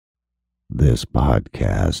This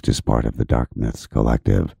podcast is part of the Dark Myths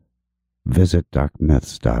Collective. Visit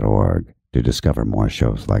darkmyths.org to discover more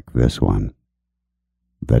shows like this one.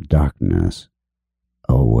 The darkness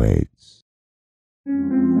awaits.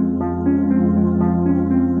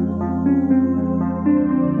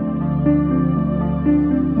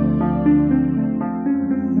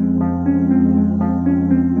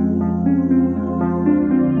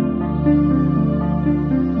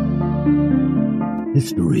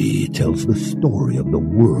 History tells the story of the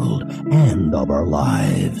world and of our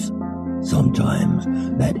lives. Sometimes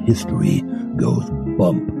that history goes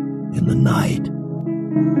bump in the night.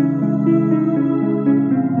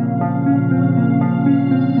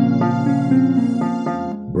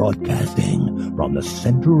 Broadcasting from the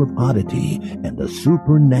center of oddity and the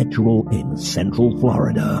supernatural in Central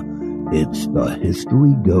Florida, it's the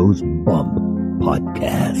History Goes Bump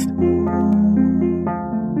podcast.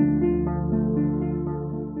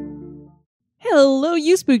 Hello,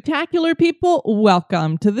 you spooktacular people.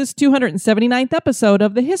 Welcome to this 279th episode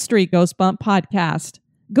of the History Goes Bump podcast.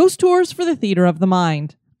 Ghost tours for the theater of the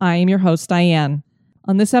mind. I am your host, Diane.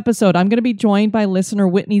 On this episode, I'm going to be joined by listener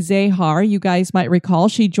Whitney Zahar. You guys might recall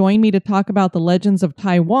she joined me to talk about the legends of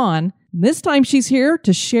Taiwan. This time she's here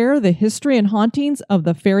to share the history and hauntings of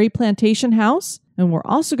the Fairy Plantation House. And we're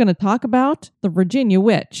also going to talk about the Virginia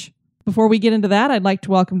Witch. Before we get into that, I'd like to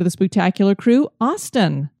welcome to the Spooktacular crew,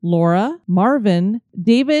 Austin, Laura, Marvin,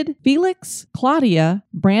 David, Felix, Claudia,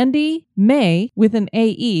 Brandy, May with an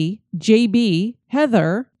AE, JB,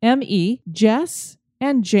 Heather, ME, Jess,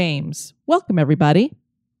 and James. Welcome, everybody.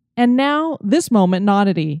 And now, this moment in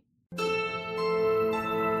oddity.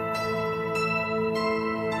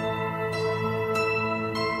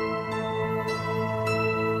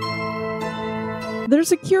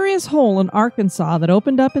 There's a curious hole in Arkansas that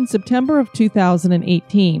opened up in September of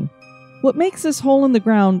 2018. What makes this hole in the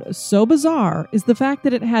ground so bizarre is the fact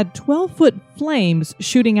that it had 12-foot flames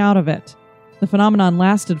shooting out of it. The phenomenon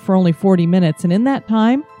lasted for only 40 minutes, and in that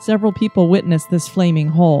time, several people witnessed this flaming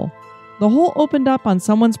hole. The hole opened up on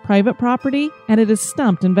someone's private property, and it has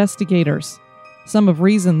stumped investigators. Some have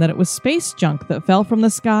reasoned that it was space junk that fell from the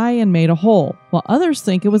sky and made a hole, while others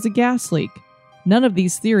think it was a gas leak. None of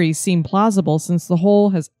these theories seem plausible since the hole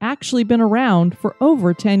has actually been around for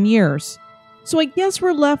over 10 years. So I guess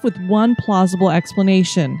we're left with one plausible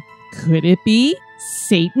explanation. Could it be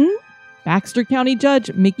Satan? Baxter County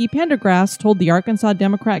Judge Mickey Pendergrass told the Arkansas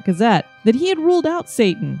Democrat-Gazette that he had ruled out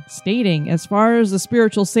Satan, stating, as far as the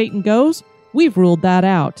spiritual Satan goes, we've ruled that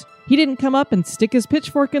out. He didn't come up and stick his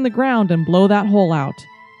pitchfork in the ground and blow that hole out.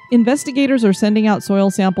 Investigators are sending out soil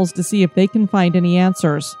samples to see if they can find any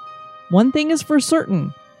answers. One thing is for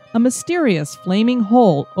certain, a mysterious flaming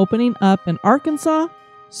hole opening up in Arkansas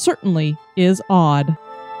certainly is odd.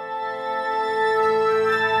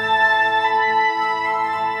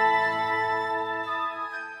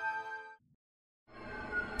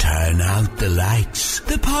 Turn out the lights.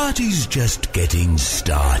 The party's just getting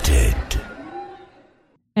started.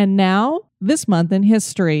 And now, this month in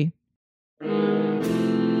history.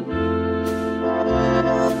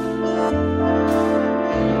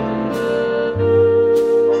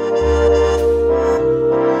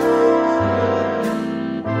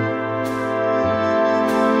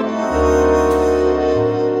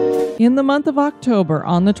 In the month of October,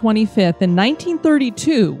 on the 25th, in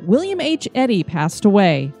 1932, William H. Eddy passed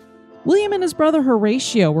away. William and his brother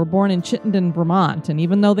Horatio were born in Chittenden, Vermont, and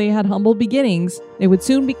even though they had humble beginnings, they would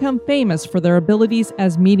soon become famous for their abilities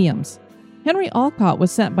as mediums. Henry Olcott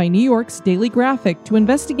was sent by New York's Daily Graphic to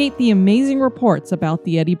investigate the amazing reports about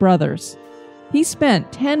the Eddy brothers. He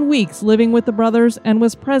spent 10 weeks living with the brothers and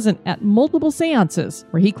was present at multiple seances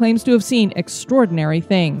where he claims to have seen extraordinary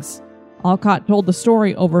things. Olcott told the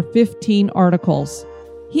story over 15 articles.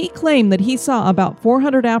 He claimed that he saw about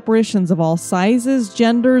 400 apparitions of all sizes,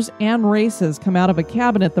 genders, and races come out of a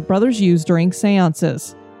cabinet the brothers used during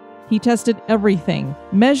seances. He tested everything,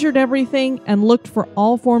 measured everything, and looked for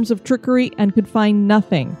all forms of trickery and could find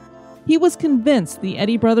nothing. He was convinced the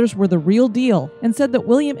Eddy brothers were the real deal and said that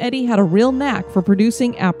William Eddy had a real knack for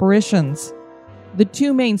producing apparitions. The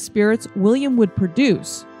two main spirits William would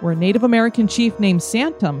produce were a Native American chief named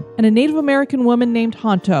Santum and a Native American woman named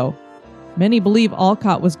Honto. Many believe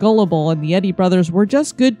Olcott was gullible and the Eddy brothers were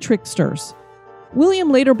just good tricksters. William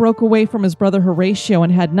later broke away from his brother Horatio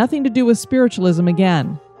and had nothing to do with spiritualism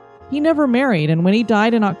again. He never married, and when he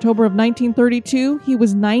died in October of 1932, he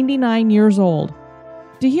was 99 years old.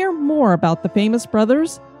 To hear more about the famous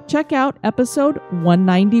brothers, check out episode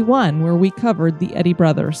 191, where we covered the Eddy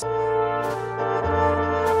brothers.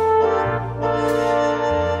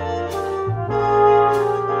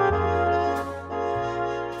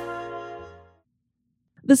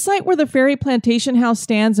 The site where the Ferry Plantation House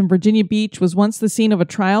stands in Virginia Beach was once the scene of a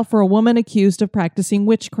trial for a woman accused of practicing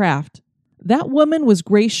witchcraft. That woman was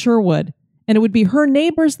Grace Sherwood, and it would be her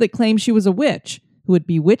neighbors that claimed she was a witch who would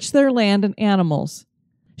bewitch their land and animals.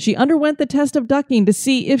 She underwent the test of ducking to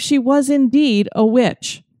see if she was indeed a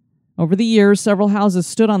witch. Over the years, several houses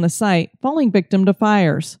stood on the site, falling victim to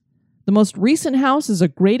fires. The most recent house is a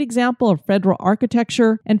great example of federal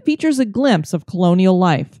architecture and features a glimpse of colonial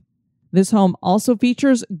life. This home also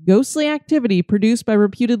features ghostly activity produced by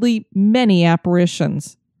reputedly many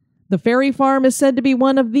apparitions. The Ferry Farm is said to be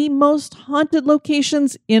one of the most haunted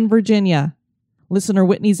locations in Virginia. Listener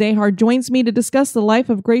Whitney Zahar joins me to discuss the life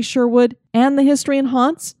of Grace Sherwood and the history and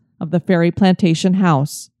haunts of the Ferry Plantation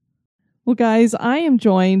House. Well, guys, I am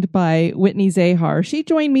joined by Whitney Zahar. She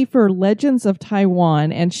joined me for Legends of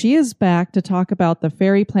Taiwan, and she is back to talk about the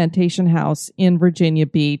Ferry Plantation House in Virginia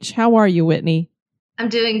Beach. How are you, Whitney? I'm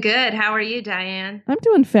doing good. How are you, Diane? I'm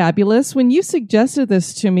doing fabulous. When you suggested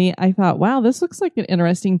this to me, I thought, wow, this looks like an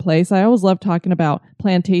interesting place. I always love talking about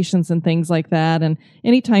plantations and things like that. And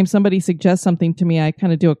anytime somebody suggests something to me, I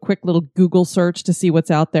kind of do a quick little Google search to see what's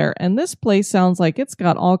out there. And this place sounds like it's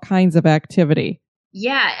got all kinds of activity.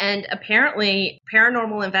 Yeah, and apparently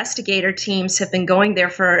paranormal investigator teams have been going there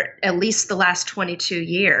for at least the last 22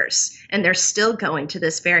 years, and they're still going to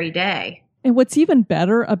this very day. And what's even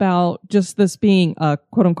better about just this being a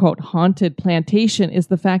quote-unquote haunted plantation is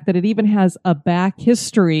the fact that it even has a back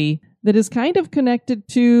history that is kind of connected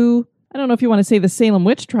to, I don't know if you want to say the Salem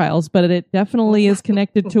witch trials, but it definitely is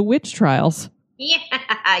connected to witch trials. Yeah,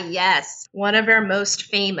 yes. One of our most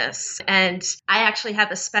famous. And I actually have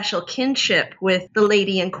a special kinship with the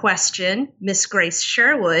lady in question, Miss Grace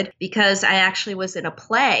Sherwood, because I actually was in a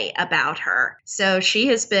play about her. So she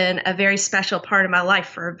has been a very special part of my life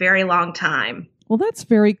for a very long time. Well, that's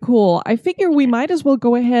very cool. I figure we might as well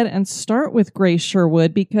go ahead and start with Grace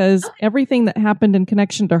Sherwood because everything that happened in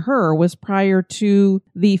connection to her was prior to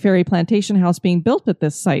the Ferry Plantation House being built at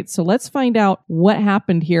this site. So let's find out what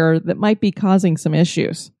happened here that might be causing some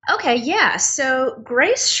issues. Okay, yeah. So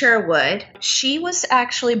Grace Sherwood, she was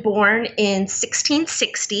actually born in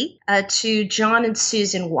 1660 to John and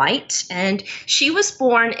Susan White, and she was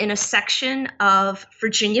born in a section of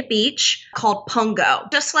Virginia Beach called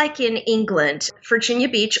Pungo. Just like in England, Virginia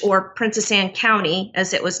Beach, or Princess Anne County,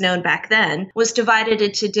 as it was known back then, was divided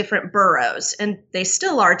into different boroughs, and they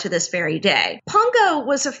still are to this very day. Pungo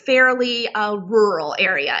was a fairly rural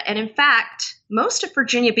area, and in fact, most of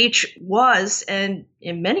Virginia Beach was, and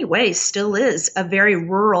in many ways still is, a very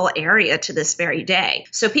rural area to this very day.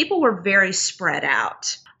 So people were very spread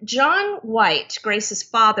out. John White, Grace's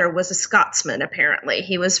father, was a Scotsman, apparently.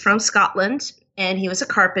 He was from Scotland, and he was a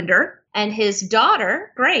carpenter. And his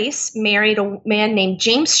daughter, Grace, married a man named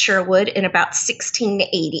James Sherwood in about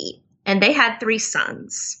 1680. And they had 3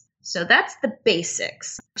 sons. So that's the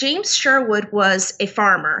basics. James Sherwood was a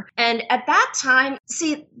farmer. And at that time,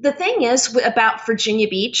 see, the thing is about Virginia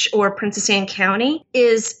Beach or Princess Anne County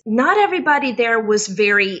is not everybody there was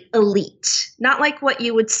very elite. Not like what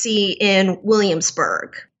you would see in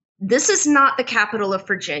Williamsburg. This is not the capital of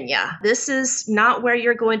Virginia. This is not where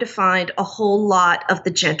you're going to find a whole lot of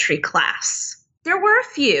the gentry class. There were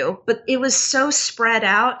a few, but it was so spread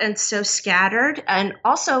out and so scattered. And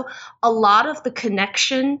also a lot of the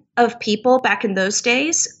connection of people back in those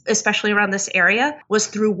days, especially around this area, was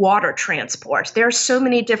through water transport. There are so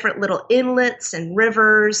many different little inlets and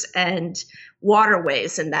rivers and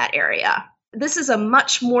waterways in that area. This is a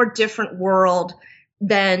much more different world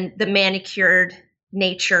than the manicured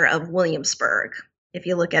nature of Williamsburg, if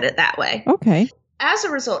you look at it that way. Okay. As a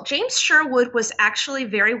result, James Sherwood was actually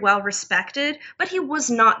very well respected, but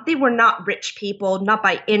they were not rich people, not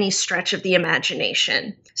by any stretch of the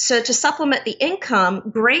imagination. So to supplement the income,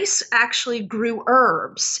 Grace actually grew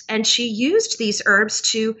herbs, and she used these herbs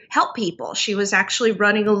to help people. She was actually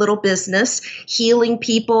running a little business, healing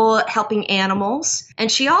people, helping animals, and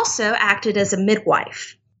she also acted as a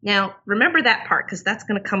midwife. Now, remember that part because that's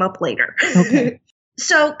going to come up later. Okay.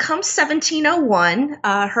 So come 1701,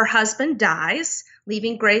 her husband dies,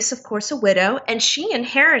 leaving Grace, of course, a widow, and she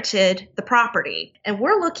inherited the property. And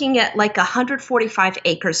we're looking at like 145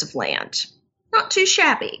 acres of land. Not too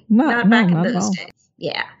shabby. Not back in those days.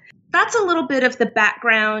 Yeah. That's a little bit of the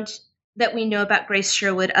background that we know about Grace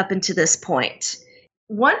Sherwood up until this point.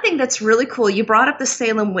 One thing that's really cool, you brought up the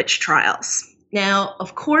Salem witch trials. Now,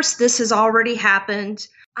 of course, this has already happened.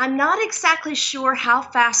 I'm not exactly sure how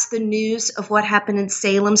fast the news of what happened in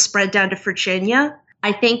Salem spread down to Virginia.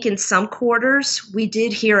 I think in some quarters we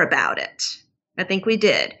did hear about it. I think we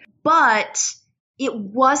did. But it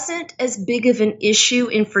wasn't as big of an issue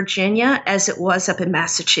in Virginia as it was up in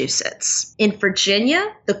Massachusetts. In Virginia,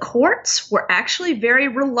 the courts were actually very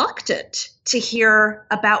reluctant to hear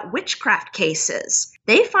about witchcraft cases.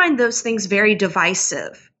 They find those things very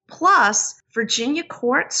divisive. Plus, Virginia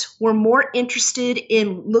courts were more interested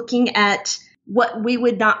in looking at what we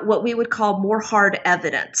would call more hard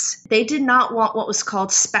evidence. They did not want what was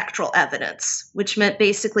called spectral evidence, which meant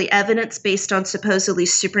basically evidence based on supposedly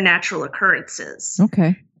supernatural occurrences.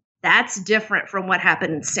 Okay. That's different from what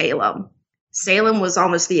happened in Salem. Salem was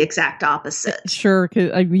almost the exact opposite. Sure,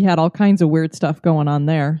 'cause we had all kinds of weird stuff going on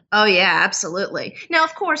there. Oh, yeah, absolutely. Now,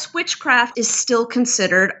 of course, witchcraft is still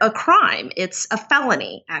considered a crime. It's a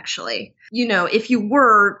felony, actually. You know, if you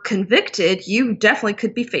were convicted, you definitely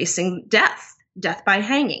could be facing death by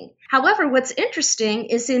hanging. However, what's interesting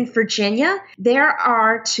is in Virginia, there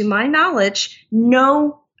are, to my knowledge,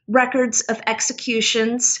 no records of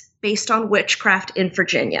executions based on witchcraft in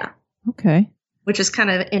Virginia. Okay. Which is kind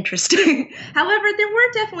of interesting. However, there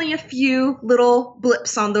were definitely a few little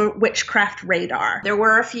blips on the witchcraft radar. There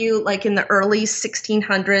were a few, like in the early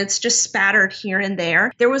 1600s, just spattered here and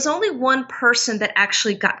there. There was only one person that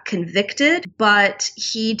actually got convicted, but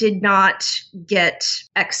he did not get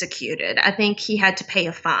executed. I think he had to pay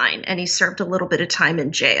a fine, and he served a little bit of time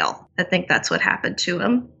in jail. I think that's what happened to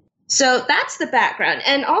him. So that's the background.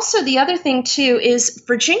 And also the other thing, too, is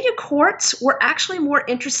Virginia courts were actually more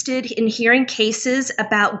interested in hearing cases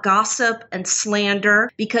about gossip and slander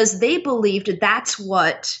because they believed that's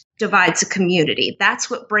what divides a community. That's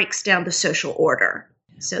what breaks down the social order.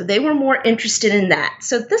 So they were more interested in that.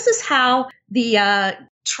 So this is how the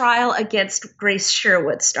trial against Grace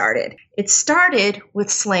Sherwood started. It started with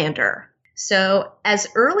slander. So as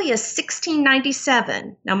early as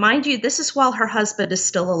 1697, now mind you, this is while her husband is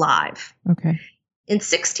still alive. Okay. In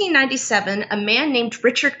 1697, a man named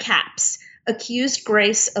Richard Capps accused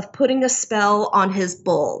Grace of putting a spell on his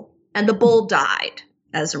bull, and the bull died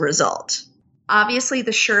as a result. Obviously,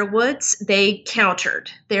 the Sherwoods, they countered.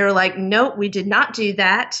 They were like, no, we did not do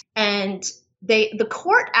that. And the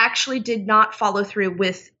court actually did not follow through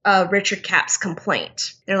with Richard Capps'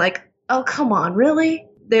 complaint. They're like, oh, come on, really?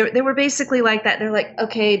 They were basically like that. They're like,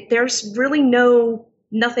 okay, there's really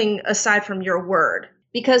nothing aside from your word.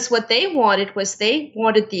 Because what they wanted was they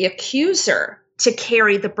wanted the accuser to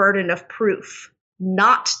carry the burden of proof,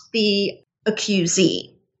 not the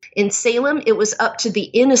accusee. In Salem, it was up to the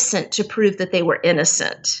innocent to prove that they were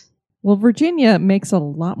innocent. Well, Virginia makes a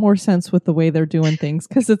lot more sense with the way they're doing things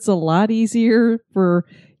because it's a lot easier for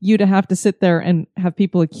you to have to sit there and have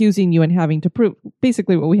people accusing you and having to prove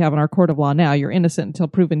basically what we have in our court of law now. You're innocent until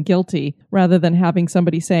proven guilty, rather than having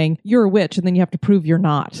somebody saying you're a witch and then you have to prove you're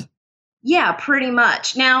not. Yeah, pretty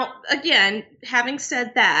much. Now, again, having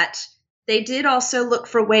said that, they did also look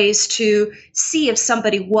for ways to see if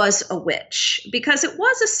somebody was a witch because it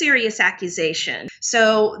was a serious accusation.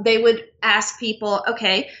 So they would ask people,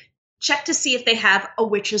 okay, check to see if they have a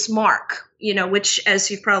witch's mark, which, as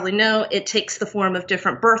you probably know, it takes the form of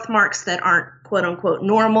different birthmarks that aren't quote unquote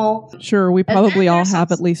normal. Sure, we probably all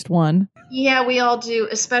have at least one. Yeah, we all do,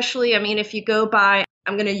 especially, if you go by,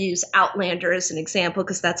 I'm going to use Outlander as an example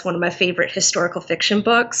because that's one of my favorite historical fiction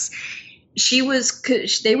books. They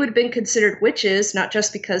would have been considered witches, not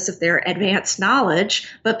just because of their advanced knowledge,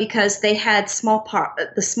 but because they had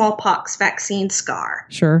the smallpox vaccine scar.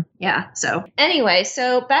 Sure. Yeah. So anyway,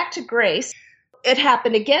 back to Grace. It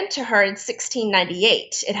happened again to her in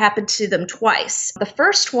 1698. It happened to them twice. The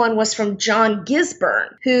first one was from John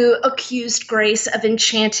Gisborne, who accused Grace of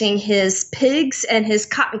enchanting his pigs and his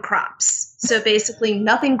cotton crops. So basically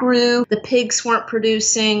nothing grew. The pigs weren't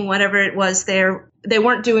producing whatever it was there. They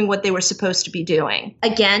weren't doing what they were supposed to be doing.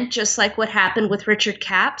 Again, just like what happened with Richard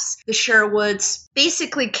Capps, the Sherwoods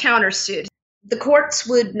basically countersued. The courts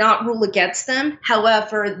would not rule against them.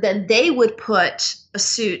 However, then they would put a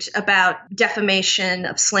suit about defamation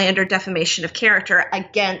of slander, defamation of character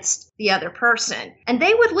against the other person. And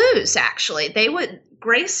they would lose, actually.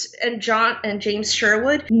 Grace and John and James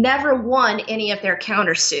Sherwood never won any of their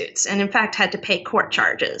countersuits and, in fact, had to pay court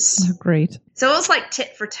charges. Oh, great. So it was like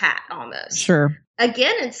tit for tat almost. Sure.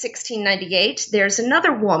 Again, in 1698, there's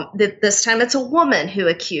another woman. This time it's a woman who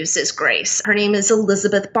accuses Grace. Her name is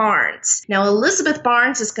Elizabeth Barnes. Now, Elizabeth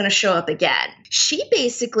Barnes is going to show up again. She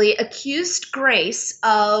basically accused Grace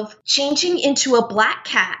of changing into a black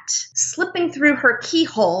cat, slipping through her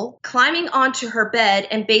keyhole, climbing onto her bed,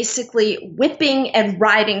 and basically whipping and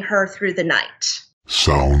riding her through the night.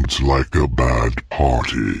 Sounds like a bad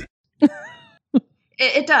party.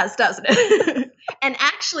 It does, doesn't it? And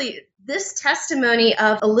actually, this testimony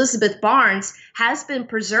of Elizabeth Barnes has been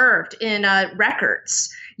preserved in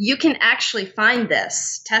records. you can actually find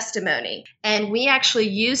this testimony. And we actually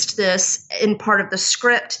used this in part of the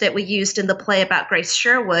script that we used in the play about Grace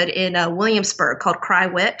Sherwood in Williamsburg called Cry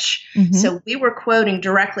Witch. Mhm. So we were quoting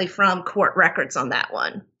directly from court records on that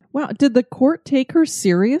one. Wow. Did the court take her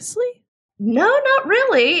seriously? No, not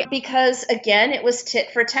really, because again, it was tit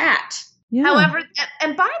for tat. Yeah. However,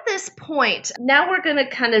 and by this point, now we're going to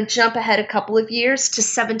kind of jump ahead a couple of years to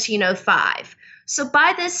 1705. So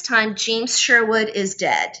by this time, James Sherwood is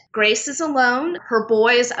dead. Grace is alone. Her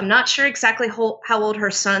boys, I'm not sure exactly how old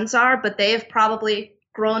her sons are, but they have probably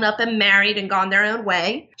grown up and married and gone their own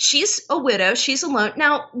way. She's a widow. She's alone.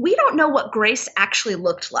 Now, we don't know what Grace actually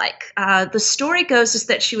looked like. The story goes is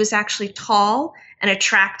that she was actually tall and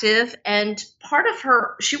attractive, and part of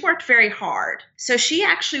her, she worked very hard. So she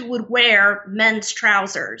actually would wear men's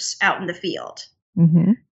trousers out in the field,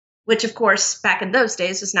 Mm-hmm. which of course, back in those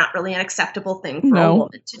days was not really an acceptable thing for a No.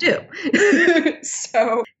 woman to do.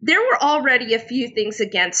 So there were already a few things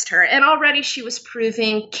against her, and already she was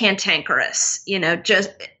proving cantankerous.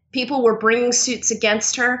 Just people were bringing suits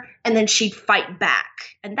against her, and then she'd fight back.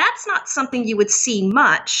 And that's not something you would see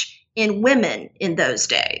much in women in those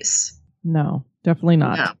days. No, definitely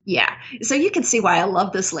not. No. Yeah. So you can see why I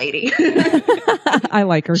love this lady. I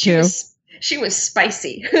like her too. She was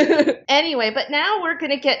spicy. Anyway, but now we're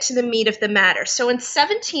going to get to the meat of the matter. So in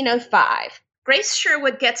 1705, Grace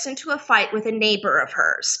Sherwood gets into a fight with a neighbor of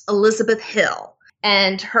hers, Elizabeth Hill,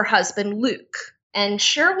 and her husband, Luke. And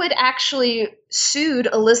Sherwood actually sued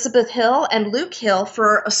Elizabeth Hill and Luke Hill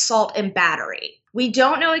for assault and battery. We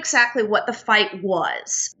don't know exactly what the fight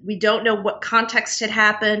was. We don't know what context had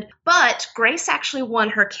happened, but Grace actually won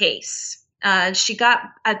her case. She got,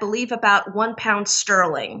 I believe, about £1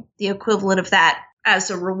 sterling, the equivalent of that,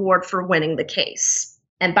 as a reward for winning the case.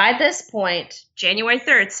 And by this point, January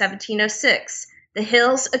 3rd, 1706, the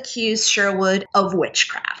Hills accused Sherwood of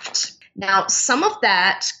witchcraft. Now, some of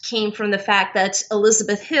that came from the fact that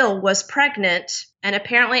Elizabeth Hill was pregnant, and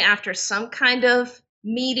apparently after some kind of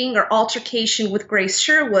meeting or altercation with Grace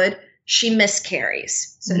Sherwood, she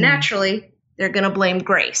miscarries. So naturally, they're going to blame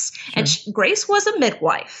Grace. Sure. And Grace was a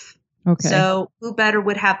midwife. Okay. So who better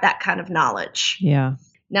would have that kind of knowledge? Yeah.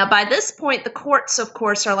 Now, by this point, the courts, of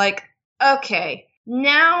course, are like, okay,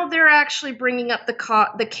 now they're actually bringing up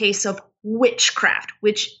the case of witchcraft,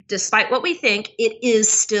 which, despite what we think, it is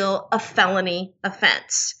still a felony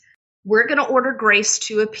offense. We're going to order Grace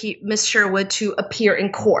to appear, Miss Sherwood, to appear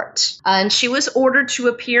in court. And she was ordered to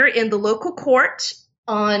appear in the local court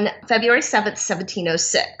on February 7th,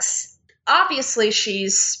 1706. Obviously,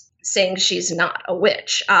 she's saying she's not a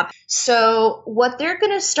witch. So what they're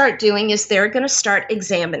going to start doing is they're going to start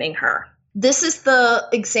examining her. This is the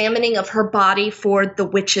examining of her body for the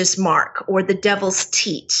witch's mark, or the devil's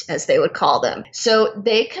teat, as they would call them. So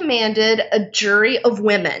they commanded a jury of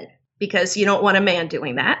women, because you don't want a man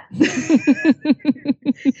doing that.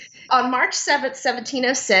 On March 7th,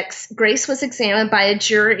 1706, Grace was examined by a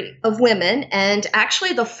jury of women, and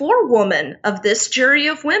actually the forewoman of this jury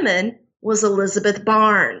of women was Elizabeth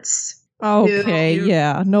Barnes. Okay.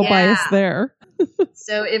 Yeah. No bias there.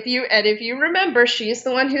 So if you remember, she's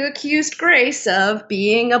the one who accused Grace of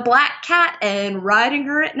being a black cat and riding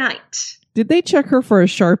her at night. Did they check her for a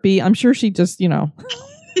Sharpie? I'm sure she just,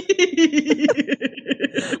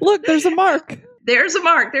 look, there's a mark. There's a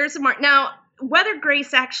mark. Now, whether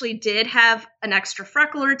Grace actually did have an extra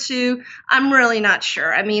freckle or two, I'm really not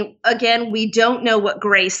sure. I mean, again, we don't know what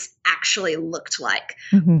Grace actually looked like.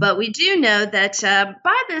 Mm-hmm. But we do know that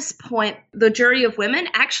by this point, the jury of women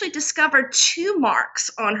actually discovered 2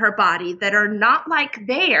 marks on her body that are not like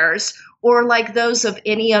theirs or like those of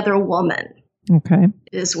any other woman, Okay.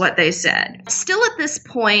 is what they said. Still at this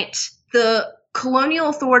point, the colonial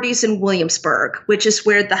authorities in Williamsburg, which is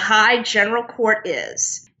where the High General Court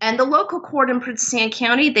is, and the local court in Prince Anne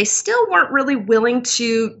County, they still weren't really willing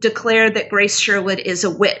to declare that Grace Sherwood is a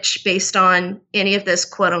witch based on any of this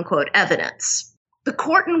quote-unquote evidence. The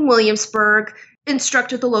court in Williamsburg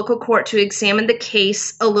instructed the local court to examine the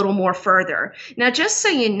case a little more further. Now, just so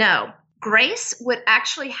you know, Grace would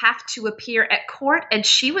actually have to appear at court, and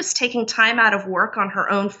she was taking time out of work on her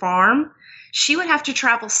own farm. She would have to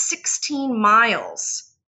travel 16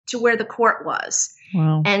 miles to where the court was.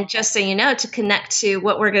 Wow. And just so you know, to connect to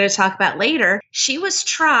what we're going to talk about later, she was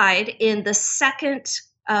tried in the second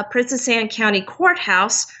Princess Anne County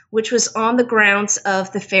Courthouse, which was on the grounds of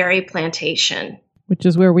the Ferry Plantation. Which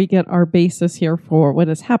is where we get our basis here for what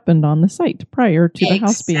has happened on the site prior to the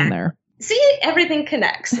house being there. See, everything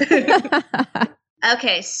connects.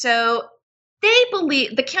 Okay, so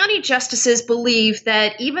the county justices believe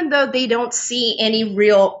that even though they don't see any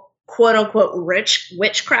real quote unquote rich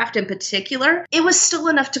witchcraft in particular, it was still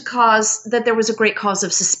enough to cause that there was a great cause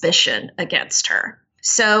of suspicion against her.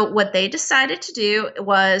 So what they decided to do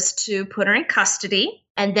was to put her in custody,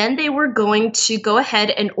 and then they were going to go ahead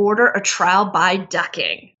and order a trial by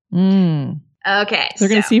ducking. Okay. They're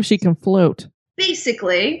going to see if she can float.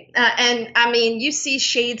 Basically, and I mean, you see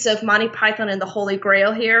shades of Monty Python and the Holy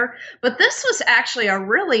Grail here, but this was actually a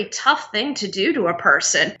really tough thing to do to a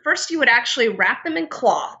person. First, you would actually wrap them in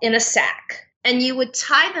cloth in a sack, and you would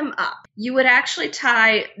tie them up. You would actually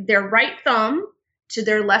tie their right thumb to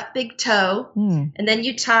their left big toe, and then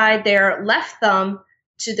you tie their left thumb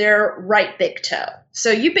to their right big toe. So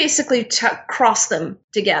you basically cross them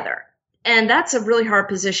together, and that's a really hard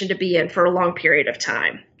position to be in for a long period of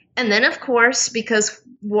time. And then, of course, because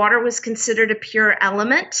water was considered a pure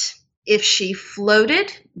element, if she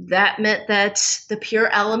floated, that meant that the pure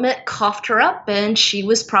element coughed her up and she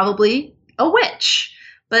was probably a witch.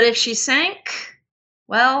 But if she sank,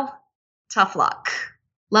 well, tough luck.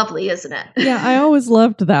 Lovely, isn't it? Yeah, I always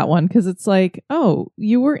loved that one because it's like, oh,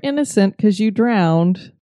 you were innocent because you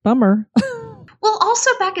drowned. Bummer. Well, also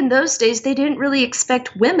back in those days, they didn't really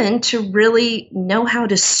expect women to really know how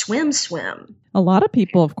to swim. A lot of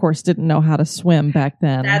people, of course, didn't know how to swim back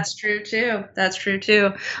then. That's true,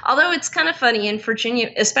 too. Although it's kind of funny in Virginia,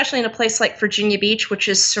 especially in a place like Virginia Beach, which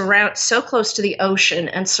is so close to the ocean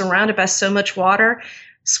and surrounded by so much water,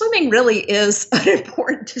 swimming really is an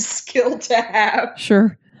important skill to have.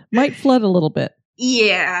 Sure. Might flood a little bit.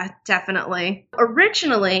 Yeah, definitely.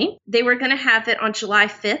 Originally, they were going to have it on July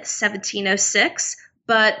 5th, 1706,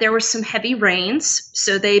 but there were some heavy rains,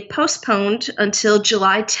 so they postponed until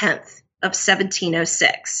July 10th of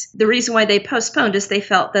 1706. The reason why they postponed is they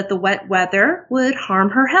felt that the wet weather would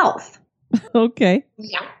harm her health. Okay.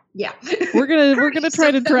 Yeah. We're gonna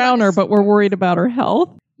try to drown her, but we're worried about her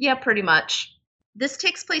health. Yeah, pretty much. This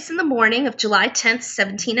takes place in the morning of July 10th,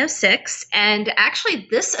 1706, and actually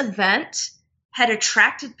this event had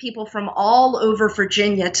attracted people from all over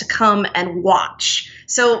Virginia to come and watch.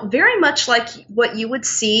 So very much like what you would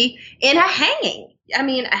see in a hanging. I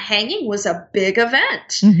mean, a hanging was a big event.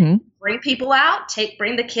 Mm-hmm. Bring people out,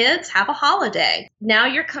 bring the kids, have a holiday. Now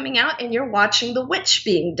you're coming out and you're watching the witch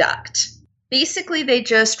being ducked. Basically, they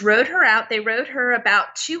just rode her out. They rode her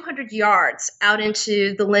about 200 yards out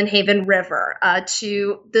into the Lynnhaven River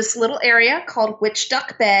to this little area called Witch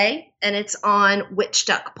Duck Bay, and it's on Witch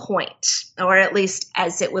Duck Point, or at least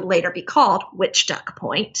as it would later be called, Witch Duck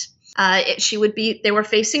Point. They were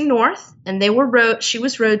facing north, and she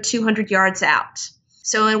was rowed 200 yards out.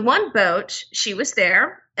 So in one boat, she was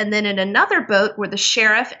there, and then in another boat were the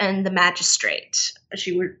sheriff and the magistrate.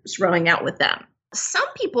 She was rowing out with them. Some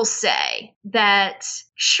people say that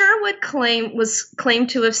Sherwood was claimed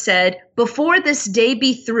to have said, "Before this day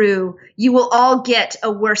be through, you will all get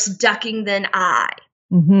a worse ducking than I."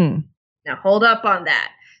 Mm-hmm. Now hold up on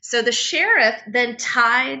that. So the sheriff then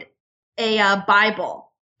tied a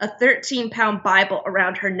Bible, a 13-pound Bible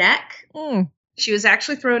around her neck. She was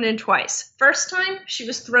actually thrown in twice. First time, she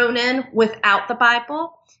was thrown in without the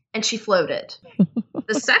Bible, and she floated.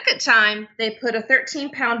 The second time, they put a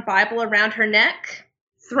 13-pound Bible around her neck,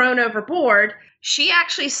 thrown overboard. She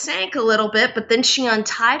actually sank a little bit, but then she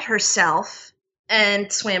untied herself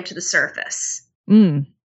and swam to the surface.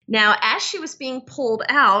 Now, as she was being pulled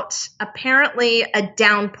out, apparently a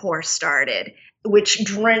downpour started, which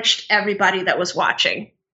drenched everybody that was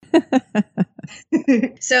watching.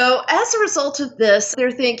 So as a result of this,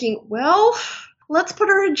 they're thinking, well, let's put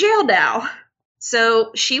her in jail now.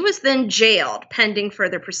 So she was then jailed pending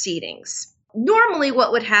further proceedings. Normally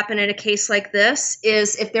what would happen in a case like this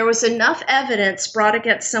is if there was enough evidence brought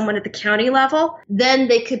against someone at the county level, then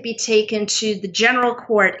they could be taken to the general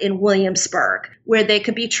court in Williamsburg, where they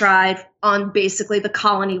could be tried on basically the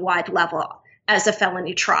colony-wide level as a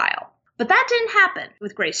felony trial. But that didn't happen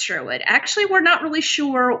with Grace Sherwood. Actually, we're not really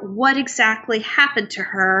sure what exactly happened to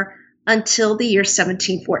her until the year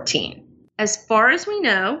 1714. As far as we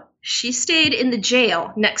know, she stayed in the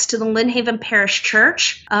jail next to the Lynnhaven Parish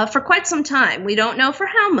Church for quite some time. We don't know for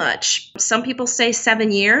how much. Some people say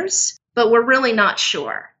 7 years, but we're really not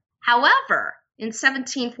sure. However, in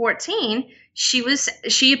 1714,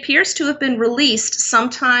 she appears to have been released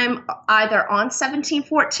sometime either on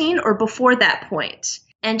 1714 or before that point.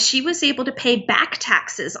 And she was able to pay back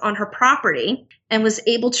taxes on her property and was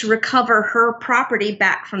able to recover her property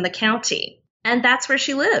back from the county. And that's where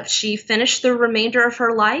she lived. She finished the remainder of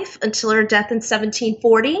her life until her death in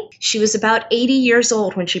 1740. She was about 80 years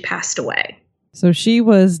old when she passed away. So she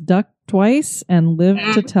was ducked twice and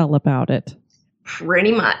lived to tell about it.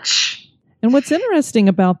 Pretty much. And what's interesting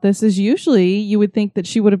about this is usually you would think that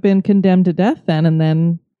she would have been condemned to death then and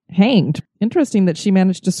then hanged. Interesting that she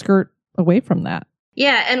managed to skirt away from that.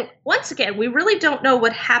 Yeah, and once again, we really don't know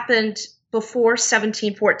what happened before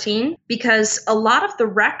 1714 because a lot of the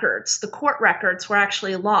records, the court records, were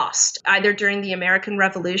actually lost either during the American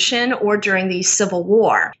Revolution or during the Civil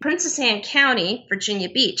War. Princess Anne County, Virginia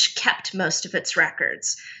Beach, kept most of its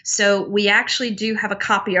records. So we actually do have a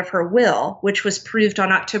copy of her will, which was proved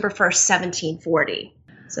on October 1st, 1740.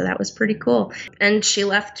 So that was pretty cool. And she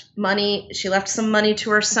left some money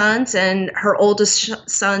to her sons, and her oldest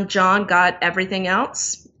son, John, got everything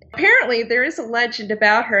else. Apparently, there is a legend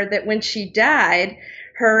about her that when she died,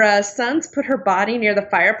 her sons put her body near the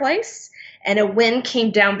fireplace, and a wind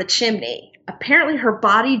came down the chimney. Apparently, her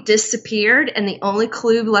body disappeared, and the only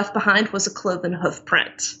clue left behind was a cloven hoof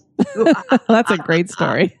print. That's a great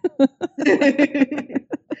story.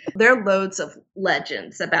 There are loads of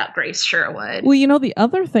legends about Grace Sherwood. Well, the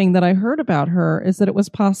other thing that I heard about her is that it was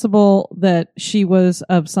possible that she was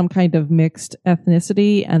of some kind of mixed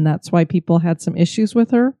ethnicity, and that's why people had some issues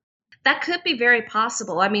with her. That could be very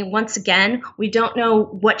possible. I mean, once again, we don't know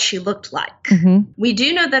what she looked like. Mm-hmm. We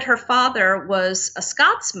do know that her father was a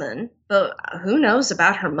Scotsman, but who knows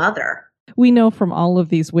about her mother? We know from all of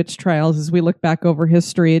these witch trials, as we look back over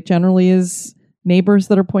history, it generally is neighbors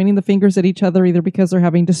that are pointing the fingers at each other, either because they're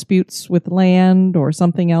having disputes with land or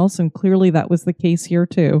something else. And clearly that was the case here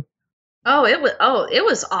too. It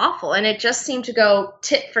was awful. And it just seemed to go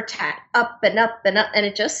tit for tat, up and up and up. And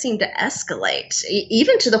it just seemed to escalate,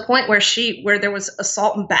 even to the point where there was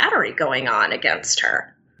assault and battery going on against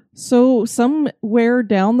her. So somewhere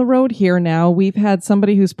down the road here now, we've had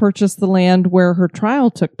somebody who's purchased the land where her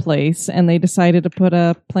trial took place, and they decided to put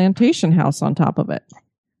a plantation house on top of it.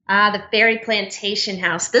 The Fairy Plantation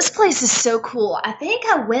House. This place is so cool. I think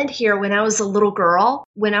I went here when I was a little girl.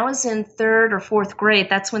 When I was in 3rd or 4th grade,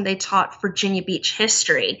 that's when they taught Virginia Beach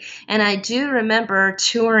history. And I do remember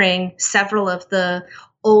touring several of the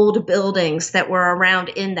old buildings that were around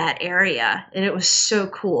in that area. And it was so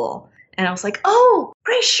cool. And I was like, oh,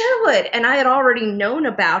 Grace Sherwood. And I had already known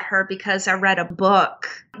about her because I read a book.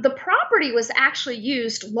 The property was actually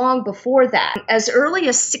used long before that. As early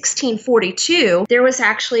as 1642, there was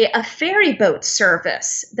actually a ferry boat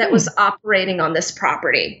service that was operating on this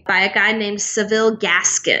property by a guy named Seville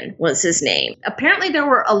Gaskin was his name. Apparently, there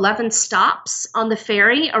were 11 stops on the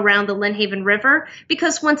ferry around the Lynnhaven River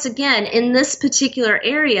because, once again, in this particular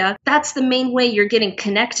area, that's the main way you're getting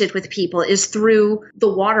connected with people is through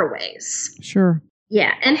the waterways. Sure.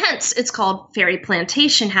 Yeah, and hence it's called Fairy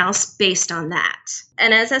Plantation House based on that.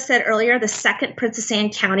 And as I said earlier, the second Princess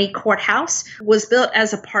Anne County Courthouse was built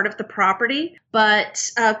as a part of the property, but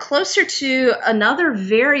closer to another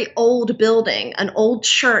very old building, an old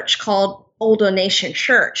church called Old Donation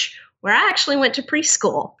Church, where I actually went to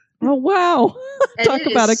preschool. Oh, wow. Talk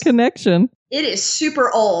about a connection. It is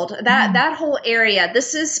super old. That whole area,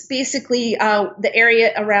 this is basically the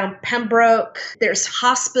area around Pembroke. There's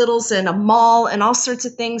hospitals and a mall and all sorts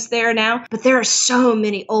of things there now. But there are so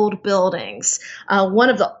many old buildings. One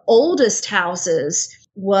of the oldest houses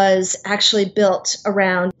was actually built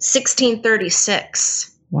around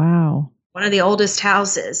 1636. Wow. One of the oldest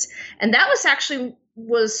houses. And that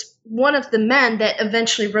was one of the men that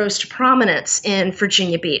eventually rose to prominence in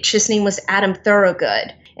Virginia Beach. His name was Adam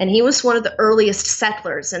Thorogood. And he was one of the earliest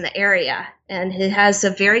settlers in the area. And he has a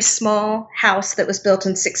very small house that was built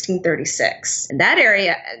in 1636. And that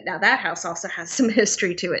area, now that house also has some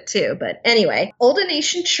history to it too. But anyway, Old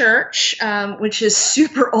Donation Church, which is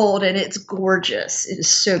super old and it's gorgeous. It is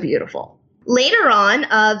so beautiful. Later on,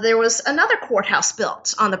 there was another courthouse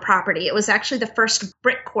built on the property. It was actually the first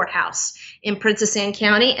brick courthouse in Princess Anne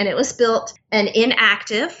County. And it was built and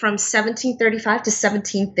inactive from 1735 to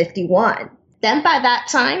 1751. Then by that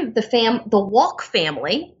time, the Walke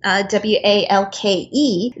family,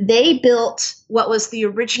 W-A-L-K-E, they built what was the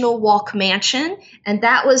original Walke Mansion, and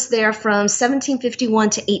that was there from 1751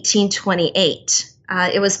 to 1828.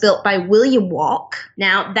 It was built by William Walke.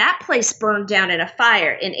 Now, that place burned down in a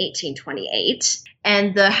fire in 1828,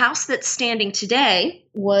 and the house that's standing today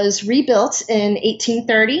was rebuilt in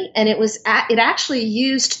 1830, and it actually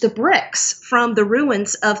used the bricks from the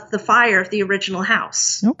ruins of the fire of the original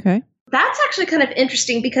house. Okay. That's actually kind of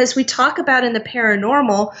interesting because we talk about in the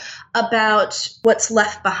paranormal about what's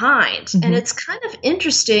left behind. Mm-hmm. And it's kind of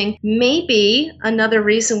interesting. Maybe another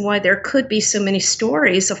reason why there could be so many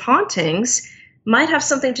stories of hauntings might have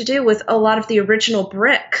something to do with a lot of the original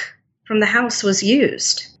brick from the house was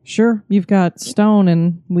used. Sure. You've got stone,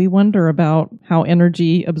 and we wonder about how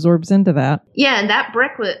energy absorbs into that. Yeah, and that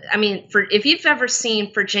brick was, if you've ever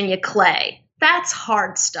seen Virginia clay, that's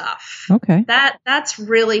hard stuff. Okay. That's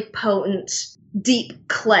really potent, deep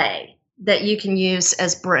clay. that you can use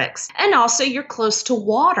as bricks. And also you're close to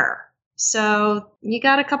water. So you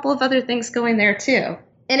got a couple of other things going there too.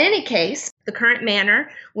 In any case, the current manor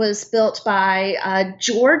was built by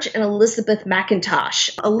George and Elizabeth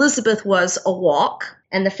McIntosh. Elizabeth was a walk,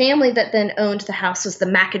 and the family that then owned the house was the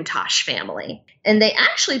McIntosh family. And they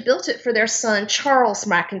actually built it for their son, Charles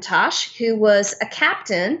McIntosh, who was a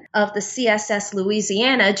captain of the CSS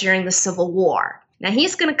Louisiana during the Civil War. Now,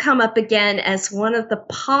 he's going to come up again as one of the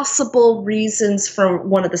possible reasons for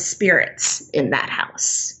one of the spirits in that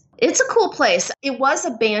house. It's a cool place. It was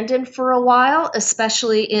abandoned for a while,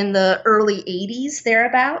 especially in the early 80s,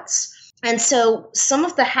 thereabouts. And so some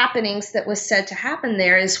of the happenings that was said to happen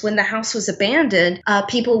there is when the house was abandoned,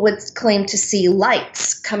 people would claim to see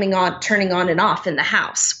lights coming on, turning on and off in the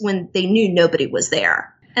house when they knew nobody was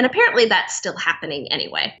there. And apparently that's still happening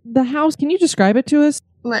anyway. The house, can you describe it to us?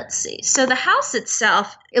 Let's see. So the house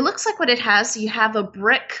itself, it looks like what it has. You have a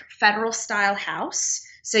brick federal-style house.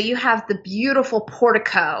 So you have the beautiful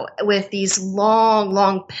portico with these long,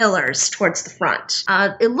 long pillars towards the front.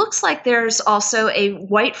 It looks like there's also a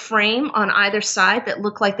white frame on either side that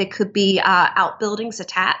look like they could be outbuildings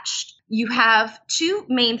attached. You have 2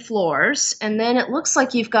 main floors, and then it looks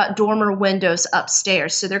like you've got dormer windows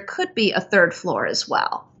upstairs. So there could be a 3rd floor as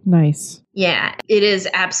well. Nice. Yeah, it is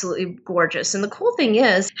absolutely gorgeous. And the cool thing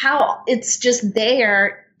is how it's just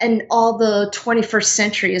there and all the 21st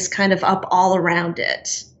century is kind of up all around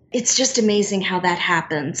it. It's just amazing how that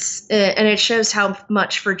happens. And it shows how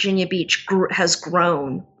much Virginia Beach has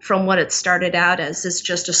grown from what it started out as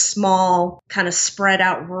just a small, kind of spread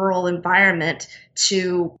out rural environment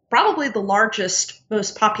to probably the largest,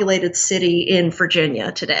 most populated city in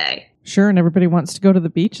Virginia today. Sure, and everybody wants to go to the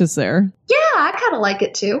beaches there. Yeah, I kind of like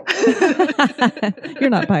it too. You're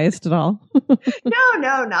not biased at all.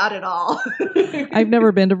 No, not at all. I've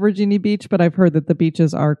never been to Virginia Beach, but I've heard that the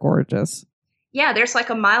beaches are gorgeous. Yeah, there's like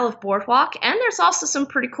a mile of boardwalk, and there's also some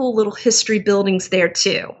pretty cool little history buildings there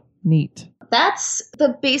too. Neat. That's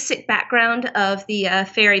the basic background of the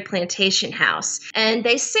Ferry Plantation House. And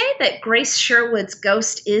they say that Grace Sherwood's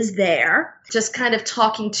ghost is there, just kind of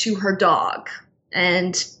talking to her dog.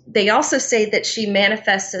 And they also say that she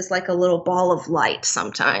manifests as like a little ball of light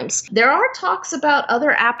sometimes. There are talks about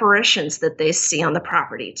other apparitions that they see on the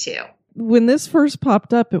property too. When this first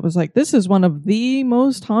popped up, it was like, this is one of the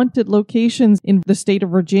most haunted locations in the state of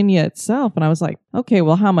Virginia itself. And I was like, okay,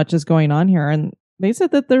 well, how much is going on here? And they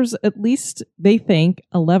said that there's at least, they think,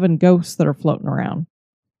 11 ghosts that are floating around.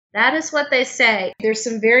 That is what they say. There's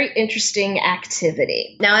some very interesting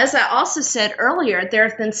activity. Now, as I also said earlier, there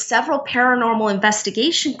have been several paranormal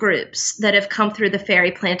investigation groups that have come through the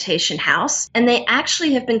Ferry Plantation House, and they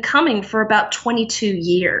actually have been coming for about 22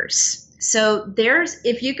 years. So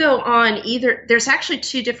if you go on there's actually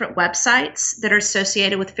 2 different websites that are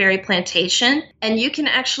associated with Ferry Plantation, and you can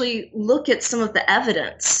actually look at some of the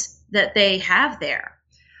evidence that they have there.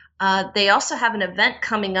 They also have an event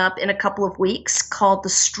coming up in a couple of weeks called the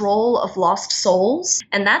Stroll of Lost Souls.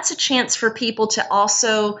 And that's a chance for people to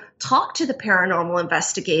also talk to the paranormal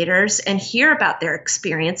investigators and hear about their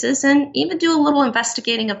experiences and even do a little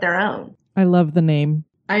investigating of their own. I love the name.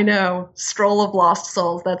 I know. Stroll of Lost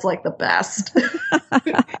Souls. That's like the best.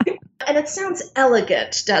 And it sounds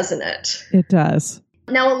elegant, doesn't it? It does.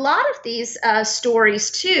 Now, a lot of these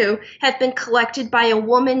stories, too, have been collected by a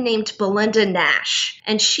woman named Belinda Nash.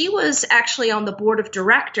 And she was actually on the board of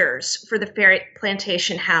directors for the Ferry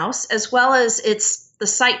Plantation House, as well as the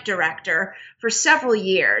site director for several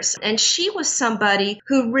years. And she was somebody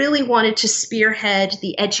who really wanted to spearhead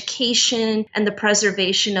the education and the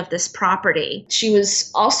preservation of this property. She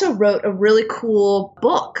also wrote a really cool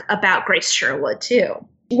book about Grace Sherwood, too.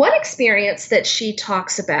 One experience that she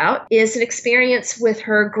talks about is an experience with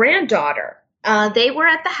her granddaughter. They were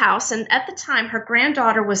at the house, and at the time, her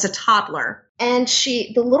granddaughter was a toddler. And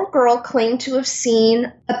the little girl claimed to have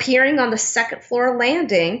seen, appearing on the 2nd floor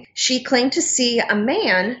landing, she claimed to see a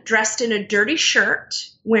man dressed in a dirty shirt,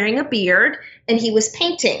 wearing a beard, and he was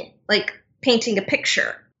painting a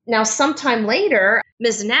picture. Now, sometime later,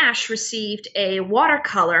 Ms. Nash received a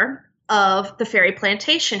watercolor of the Ferry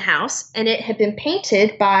Plantation House, and it had been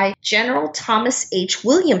painted by General Thomas H.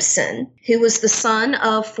 Williamson, who was the son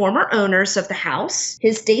of former owners of the house.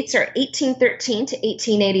 His dates are 1813 to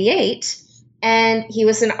 1888, and he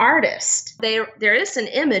was an artist. There is an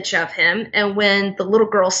image of him, and when the little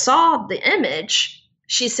girl saw the image,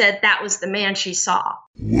 she said that was the man she saw.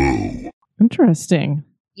 Whoa. Interesting.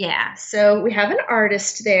 Yeah, so we have an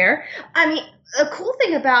artist there. I mean, a cool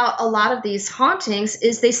thing about a lot of these hauntings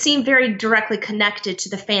is they seem very directly connected to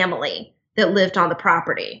the family that lived on the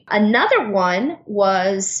property. Another one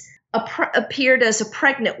was appeared as a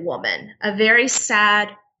pregnant woman, a very sad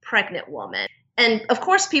pregnant woman. And of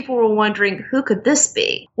course, people were wondering, who could this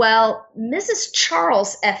be? Well, Mrs.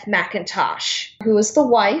 Charles F. McIntosh, who was the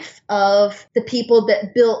wife of the people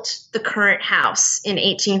that built the current house in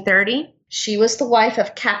 1830, she was the wife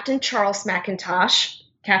of Captain Charles McIntosh,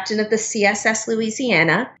 captain of the CSS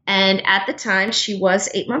Louisiana. And at the time, she was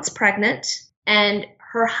 8 months pregnant. And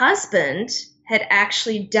her husband had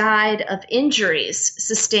actually died of injuries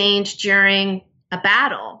sustained during a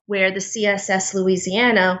battle where the CSS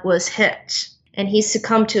Louisiana was hit. And he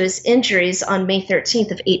succumbed to his injuries on May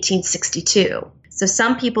 13th of 1862. So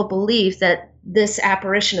some people believe that this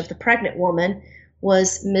apparition of the pregnant woman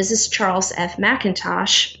was Mrs. Charles F.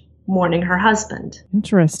 McIntosh mourning her husband.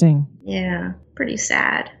 Interesting. Yeah, pretty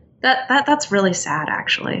sad. That's really sad,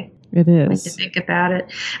 actually. It When you is. think about it.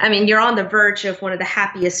 I mean, you're on the verge of one of the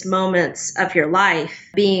happiest moments of your life,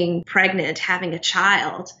 being pregnant, having a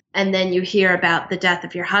child, and then you hear about the death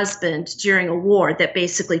of your husband during a war that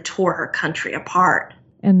basically tore her country apart.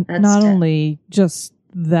 And That's not tough. only just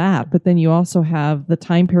that, but then you also have the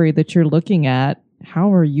time period that you're looking at.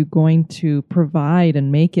 How are you going to provide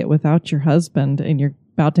and make it without your husband and you're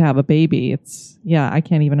about to have a baby? I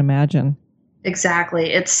can't even imagine.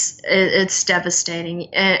 Exactly. It's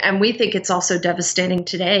devastating. And we think it's also devastating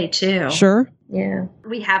today, too. Sure. Yeah.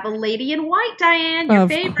 We have a lady in white, Diane, your Of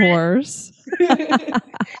favorite. course.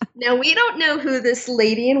 Now, we don't know who this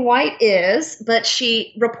lady in white is, but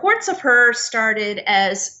reports of her started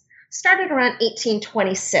around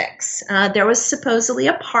 1826. There was supposedly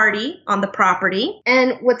a party on the property.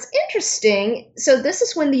 And what's interesting, so this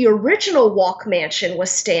is when the original Walk Mansion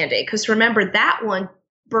was standing, because remember, that one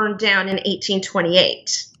burned down in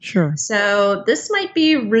 1828. Sure. So this might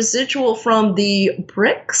be residual from the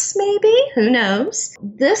bricks, maybe? Who knows?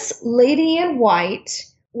 This lady in white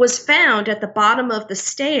was found at the bottom of the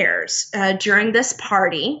stairs during this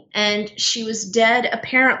party, and she was dead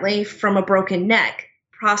apparently from a broken neck,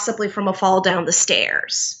 possibly from a fall down the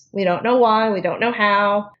stairs. We don't know why, we don't know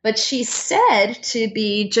how, but she's said to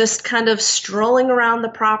be just kind of strolling around the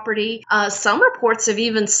property. Some reports have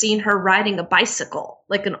even seen her riding a bicycle,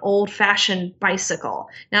 like an old-fashioned bicycle.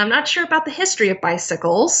 Now, I'm not sure about the history of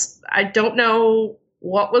bicycles. I don't know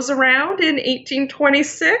what was around in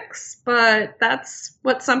 1826, but that's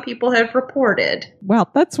what some people have reported. Wow,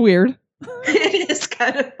 that's weird. It is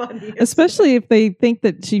kind of funny. Especially if they think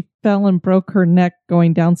that she fell and broke her neck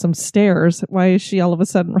going down some stairs. Why is she all of a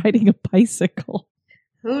sudden riding a bicycle?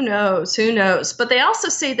 Who knows? Who knows? But they also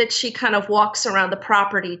say that she kind of walks around the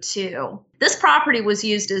property too. This property was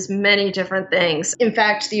used as many different things. In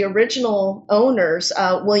fact, the original owners,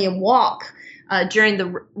 William Walk, during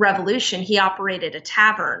the Revolution, he operated a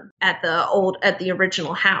tavern at the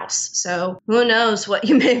original house. So who knows what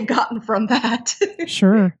you may have gotten from that?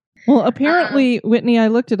 Sure. Well, apparently, Whitney, I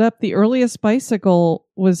looked it up. The earliest bicycle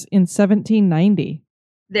was in 1790.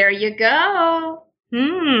 There you go.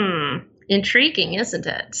 Intriguing, isn't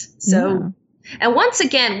it? So, And once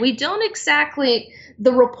again, we don't exactly,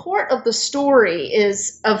 the report of the story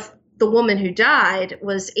is of the woman who died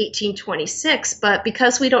was 1826, but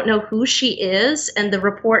because we don't know who she is and the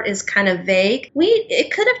report is kind of vague,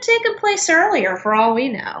 it could have taken place earlier for all we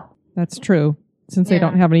know. That's true, since they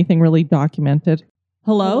don't have anything really documented.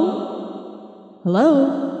 Hello?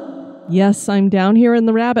 Hello? Yes, I'm down here in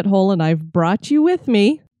the rabbit hole and I've brought you with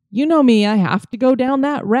me. You know me, I have to go down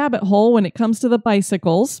that rabbit hole when it comes to the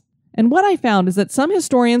bicycles. And what I found is that some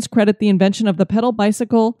historians credit the invention of the pedal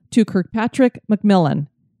bicycle to Kirkpatrick Macmillan.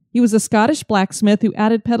 He was a Scottish blacksmith who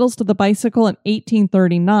added pedals to the bicycle in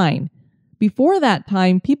 1839. Before that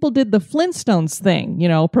time, people did the Flintstones thing,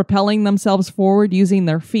 propelling themselves forward using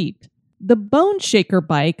their feet. The Bone Shaker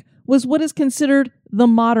bike was what is considered the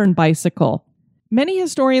modern bicycle. Many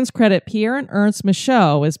historians credit Pierre and Ernst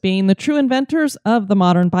Michaud as being the true inventors of the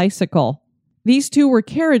modern bicycle. These two were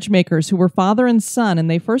carriage makers who were father and son, and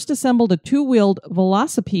they first assembled a two-wheeled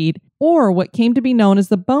velocipede, or what came to be known as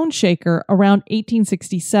the Bone Shaker, around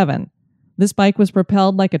 1867. This bike was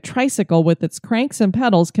propelled like a tricycle with its cranks and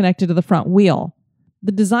pedals connected to the front wheel.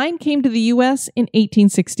 The design came to the U.S. in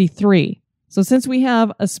 1863. So since we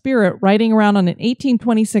have a spirit riding around on an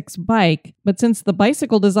 1826 bike, but since the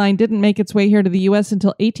bicycle design didn't make its way here to the U.S. until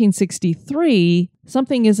 1863,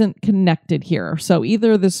 something isn't connected here. So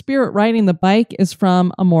either the spirit riding the bike is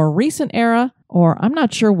from a more recent era, or I'm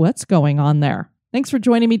not sure what's going on there. Thanks for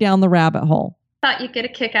joining me down the rabbit hole. Thought you'd get a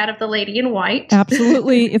kick out of the lady in white.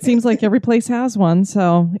 Absolutely. It seems like every place has one.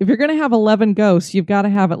 So if you're going to have 11 ghosts, you've got to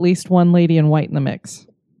have at least one lady in white in the mix.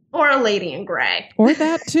 Or a lady in gray. Or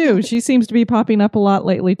that too. She seems to be popping up a lot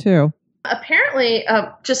lately too. Apparently,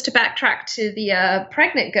 just to backtrack to the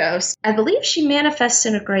pregnant ghost, I believe she manifests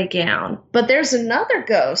in a gray gown. But there's another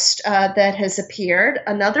ghost that has appeared,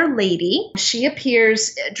 another lady. She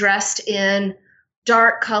appears dressed in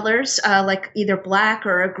dark colors, like either black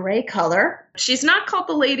or a gray color. She's not called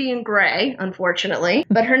the Lady in Gray, unfortunately,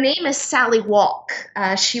 but her name is Sally Walk.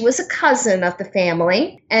 She was a cousin of the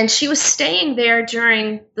family, and she was staying there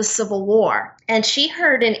during the Civil War. And she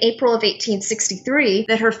heard in April of 1863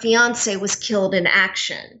 that her fiancé was killed in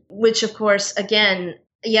action, which, of course, again,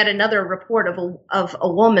 yet another report of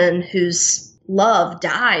a woman whose love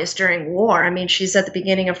dies during war. I mean, she's at the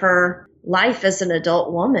beginning of her life as an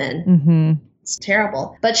adult woman. Mm-hmm. It's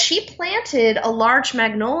terrible. But she planted a large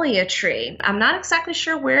magnolia tree. I'm not exactly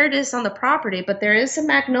sure where it is on the property, but there is a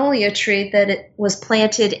magnolia tree that it was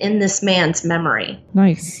planted in this man's memory.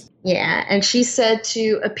 Nice. Yeah, and she said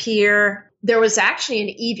to appear. There was actually an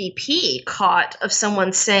EVP caught of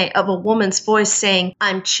a woman's voice saying,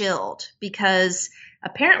 "I'm chilled," because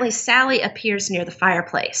apparently Sally appears near the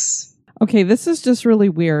fireplace. Okay, this is just really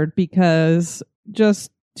weird because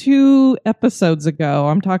just 2 episodes ago,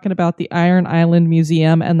 I'm talking about the Iron Island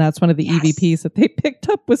Museum, and that's one of the EVPs that they picked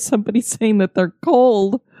up with somebody saying that they're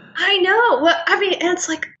cold. I know. Well, I mean, and it's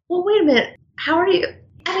like, well, wait a minute. How are you?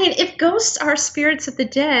 I mean, if ghosts are spirits of the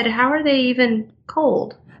dead, how are they even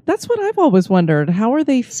cold? That's what I've always wondered. How are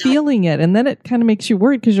they feeling it? And then it kind of makes you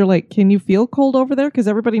worried because you're like, can you feel cold over there? Because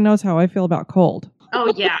everybody knows how I feel about cold.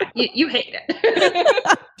 Oh, yeah. You hate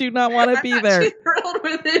it. Do not want to be there. I'm not thrilled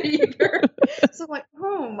with it either. So I'm like,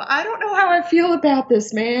 I don't know how I feel about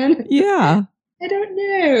this, man. Yeah. I don't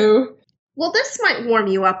know. Well, this might warm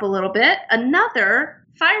you up a little bit. Another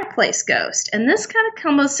fireplace ghost. And this kind of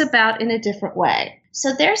comes about in a different way.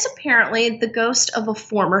 So there's apparently the ghost of a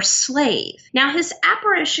former slave. Now, his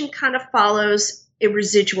apparition kind of follows a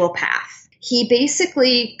residual path. He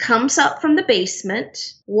basically comes up from the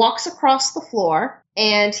basement, walks across the floor,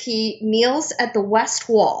 and he kneels at the west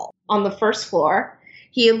wall on the first floor.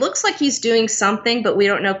 He looks like he's doing something, but we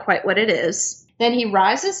don't know quite what it is. Then he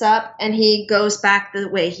rises up and he goes back the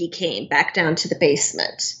way he came, back down to the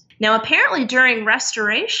basement. Now, apparently during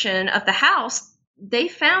restoration of the house, they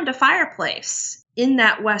found a fireplace in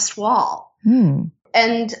that west wall.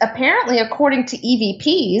 And apparently, according to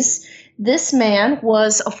EVPs, this man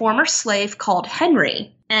was a former slave called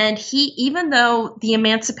Henry. And even though the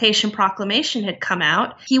Emancipation Proclamation had come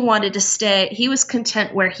out, he wanted to stay. He was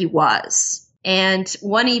content where he was. And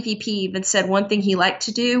one EVP even said one thing he liked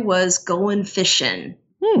to do was going fishing.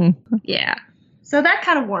 Yeah. So that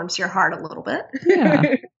kind of warms your heart a little bit.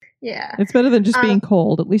 Yeah. Yeah. It's better than just being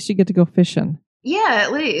cold. At least you get to go fishing. Yeah,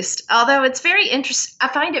 at least. Although it's very interesting. I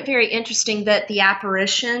find it very interesting that the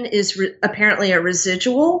apparition is apparently a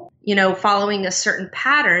residual, following a certain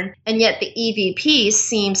pattern. And yet the EVP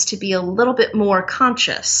seems to be a little bit more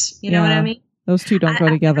conscious. You know what I mean? Those two don't go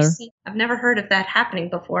together. I've never heard of that happening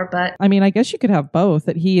before, but I mean, I guess you could have both,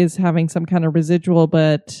 that he is having some kind of residual,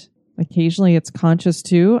 but occasionally it's conscious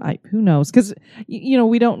too. Who knows? Because,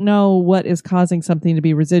 we don't know what is causing something to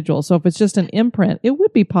be residual. So if it's just an imprint, it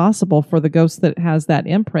would be possible for the ghost that has that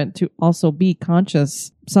imprint to also be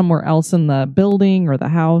conscious somewhere else in the building or the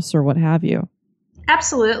house or what have you.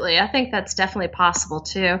 Absolutely. I think that's definitely possible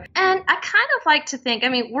too. And I kind of like to think,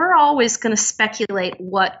 we're always going to speculate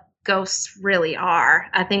what ghosts really are.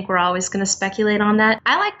 I think we're always going to speculate on that.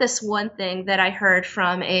 I like this one thing that I heard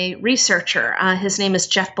from a researcher. His name is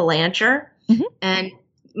Jeff Belanger. Mm-hmm. And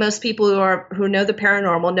most people who know the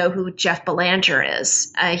paranormal know who Jeff Belanger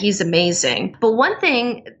is. He's amazing. But one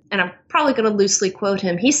thing, and I'm probably going to loosely quote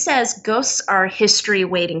him, he says ghosts are history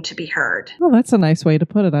waiting to be heard. Oh, that's a nice way to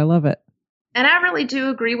put it. I love it. And I really do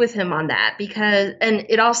agree with him on that and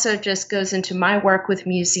it also just goes into my work with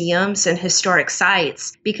museums and historic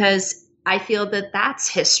sites, because I feel that that's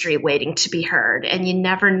history waiting to be heard, and you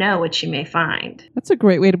never know what you may find. That's a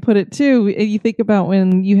great way to put it too. You think about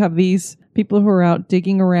when you have these people who are out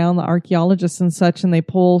digging around, the archaeologists and such, and they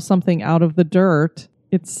pull something out of the dirt.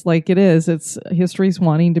 It's like it's history's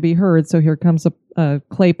wanting to be heard. So here comes a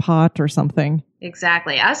clay pot or something.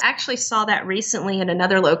 Exactly. I actually saw that recently in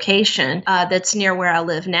another location that's near where I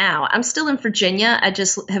live now. I'm still in Virginia. I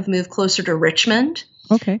just have moved closer to Richmond.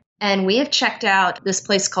 Okay. And we have checked out this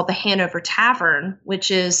place called the Hanover Tavern,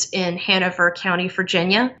 which is in Hanover County,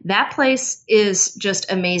 Virginia. That place is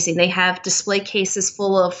just amazing. They have display cases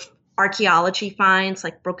full of archaeology finds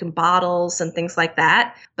like broken bottles and things like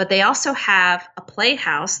that. But they also have a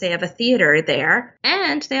playhouse. They have a theater there.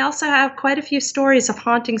 And they also have quite a few stories of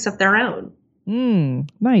hauntings of their own.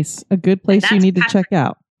 Nice. A good place you need to check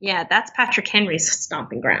out. Yeah, that's Patrick Henry's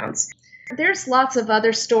stomping grounds. There's lots of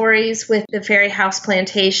other stories with the Ferry House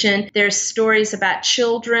plantation. There's stories about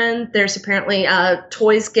children. There's apparently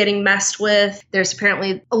toys getting messed with. There's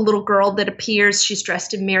apparently a little girl that appears. She's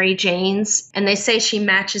dressed in Mary Jane's. And they say she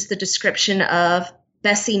matches the description of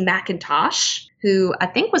Bessie McIntosh, who I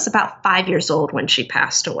think was about 5 years old when she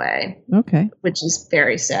passed away. Okay. Which is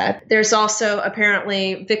very sad. There's also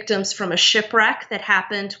apparently victims from a shipwreck that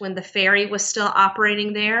happened when the ferry was still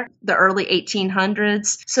operating there, the early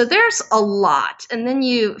 1800s. So there's a lot. And then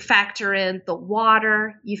you factor in the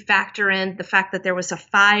water, you factor in the fact that there was a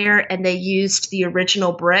fire and they used the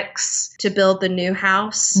original bricks to build the new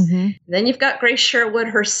house. Mm-hmm. Then you've got Grace Sherwood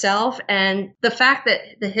herself, and the fact that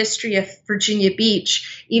the history of Virginia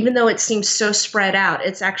Beach, even though it seems so spread out,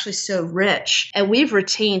 it's actually so rich. And we've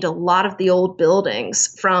retained a lot of the old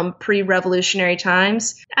buildings from pre-revolutionary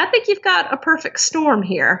times. I think you've got a perfect storm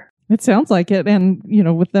here. It sounds like it. And,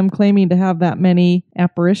 with them claiming to have that many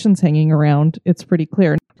apparitions hanging around, it's pretty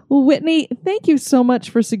clear. Well, Whitney, thank you so much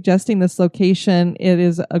for suggesting this location. It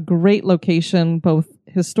is a great location, both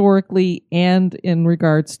historically and in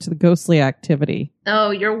regards to the ghostly activity.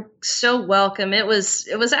 Oh, you're so welcome. It was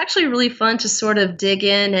actually really fun to sort of dig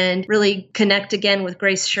in and really connect again with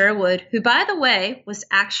Grace Sherwood, who, by the way, was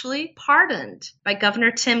actually pardoned by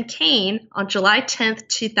Governor Tim Kaine on July 10th,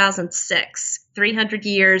 2006, 300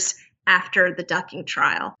 years after the ducking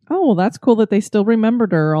trial. Oh, well, that's cool that they still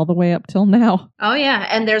remembered her all the way up till now. Oh, yeah.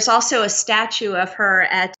 And there's also a statue of her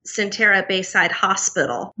at Centerra Bayside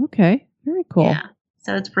Hospital. Okay. Very cool. Yeah.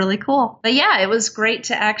 So it's really cool. But yeah, it was great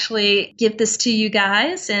to actually give this to you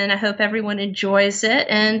guys, and I hope everyone enjoys it.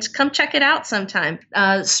 And come check it out sometime.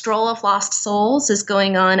 Stroll of Lost Souls is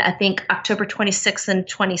going on, I think, October 26th and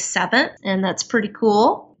 27th, and that's pretty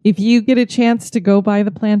cool. If you get a chance to go by the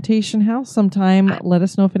plantation house sometime, let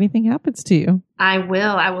us know if anything happens to you. I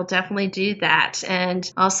will definitely do that.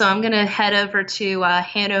 And also I'm going to head over to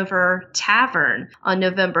Hanover Tavern on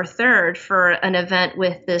November 3rd for an event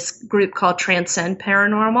with this group called Transcend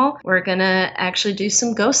Paranormal. We're going to actually do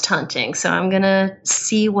some ghost hunting. So I'm going to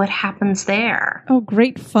see what happens there. Oh,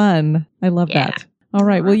 great fun. I love that. All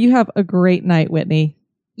right. Well, you have a great night, Whitney.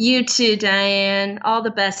 You too, Diane. All the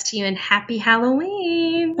best to you and happy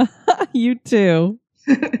Halloween. You too.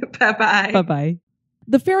 Bye-bye. Bye-bye.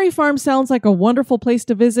 The Ferry Farm sounds like a wonderful place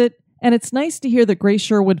to visit, and it's nice to hear that Grace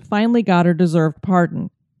Sherwood finally got her deserved pardon.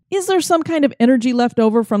 Is there some kind of energy left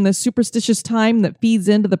over from this superstitious time that feeds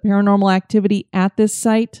into the paranormal activity at this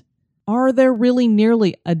site? Are there really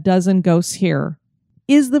nearly a dozen ghosts here?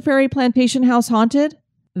 Is the Ferry Plantation House haunted?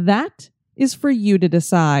 That is for you to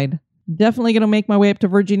decide. Definitely going to make my way up to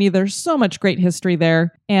Virginia. There's so much great history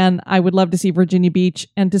there, and I would love to see Virginia Beach,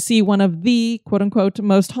 and to see one of the quote-unquote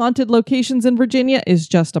most haunted locations in Virginia is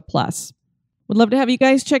just a plus. Would love to have you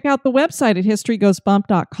guys check out the website at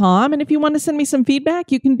historyghostbump.com, and if you want to send me some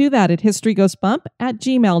feedback, you can do that at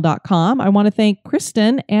historyghostbump@gmail.com. I want to thank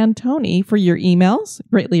Kristen and Tony for your emails.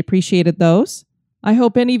 Greatly appreciated those. I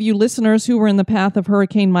hope any of you listeners who were in the path of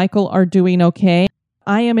Hurricane Michael are doing okay.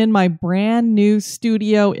 I am in my brand new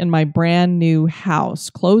studio in my brand new house.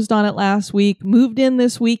 Closed on it last week, moved in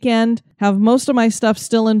this weekend, have most of my stuff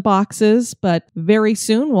still in boxes, but very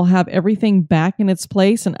soon we'll have everything back in its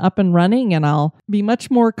place and up and running, and I'll be much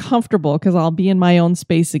more comfortable because I'll be in my own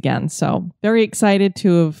space again. So very excited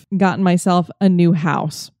to have gotten myself a new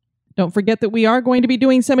house. Don't forget that we are going to be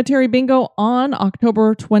doing Cemetery Bingo on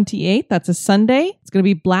October 28th. That's a Sunday. It's going to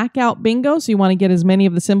be blackout bingo, so you want to get as many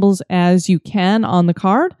of the symbols as you can on the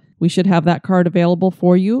card. We should have that card available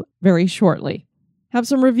for you very shortly. Have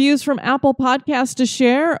some reviews from Apple Podcasts to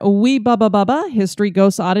share. Wee Bubba Bubba, History,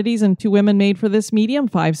 Ghosts, Oddities, and Two Women Made for This Medium,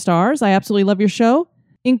 5 stars. I absolutely love your show.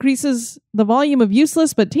 Increases the volume of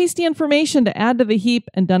useless but tasty information to add to the heap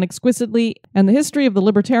and done exquisitely. And the History of the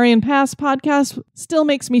Libertarian Past podcast still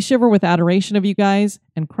makes me shiver with adoration of you guys.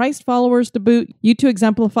 And Christ followers to boot. You two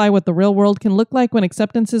exemplify what the real world can look like when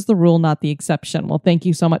acceptance is the rule, not the exception. Well, thank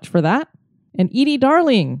you so much for that. And Edie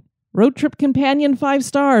Darling, Road Trip Companion, 5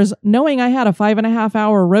 stars. Knowing I had a 5.5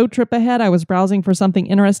 hour road trip ahead, I was browsing for something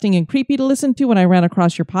interesting and creepy to listen to when I ran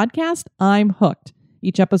across your podcast. I'm hooked.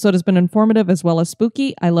 Each episode has been informative as well as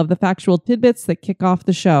spooky. I love the factual tidbits that kick off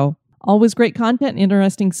the show. Always great content and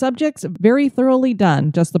interesting subjects. Very thoroughly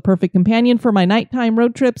done. Just the perfect companion for my nighttime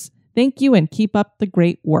road trips. Thank you and keep up the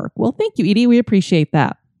great work. Well, thank you, Edie. We appreciate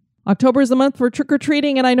that. October is the month for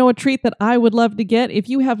trick-or-treating, and I know a treat that I would love to get. If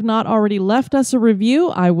you have not already left us a review,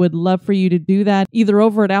 I would love for you to do that either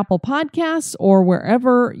over at Apple Podcasts or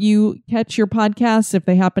wherever you catch your podcasts. If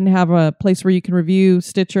they happen to have a place where you can review,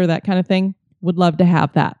 Stitcher, that kind of thing. Would love to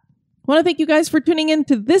have that. I want to thank you guys for tuning in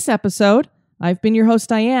to this episode. I've been your host,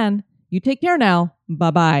 Diane. You take care now.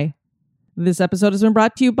 Bye-bye. This episode has been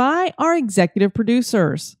brought to you by our executive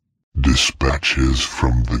producers. Dispatches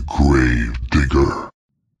from the Grave Digger.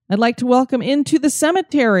 I'd like to welcome into the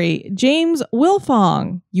cemetery James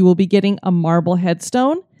Wilfong. You will be getting a marble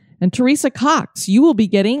headstone. And Teresa Cox, you will be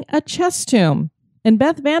getting a chest tomb. And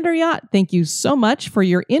Beth Vanderyacht, thank you so much for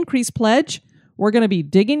your increased pledge. We're going to be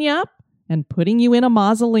digging you up and putting you in a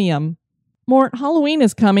mausoleum. Mort, Halloween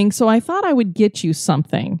is coming, so I thought I would get you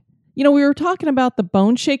something. You know, we were talking about the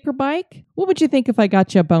Bone Shaker bike. What would you think if I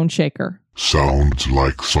got you a Bone Shaker? Sounds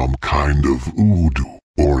like some kind of voodoo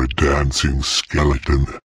or a dancing skeleton.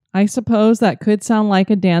 I suppose that could sound like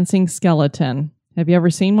a dancing skeleton. Have you ever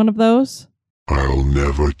seen one of those? I'll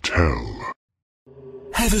never tell.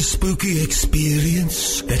 Have a spooky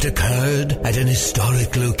experience that occurred at an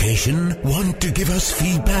historic location? Want to give us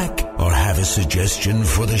feedback or have a suggestion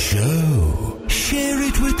for the show? Share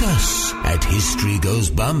it with us at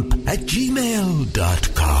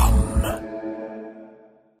historygoesbump@gmail.com.